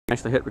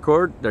Actually hit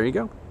record. There you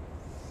go.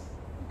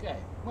 Okay.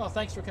 Well,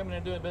 thanks for coming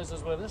and doing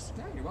business with us.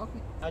 Yeah, you're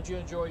welcome. How'd you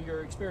enjoy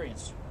your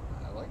experience?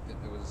 I liked it.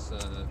 It was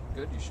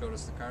good. You showed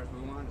us the cars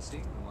we wanted to see.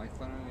 My wife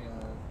and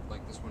I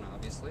liked this one,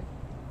 obviously.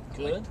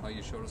 I liked how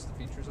you showed us the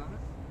features on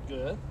it.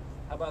 Good.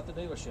 How about the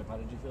dealership? How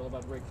did you feel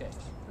about Great Case?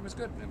 It was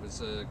good. It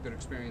was a good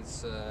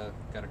experience.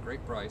 Got a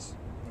great price,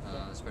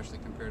 especially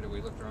compared to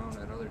we looked around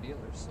at other dealers.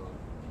 So.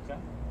 Okay.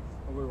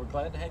 Well, we were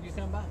glad to have you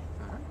come by.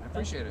 All right. I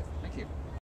appreciate it. Thank you.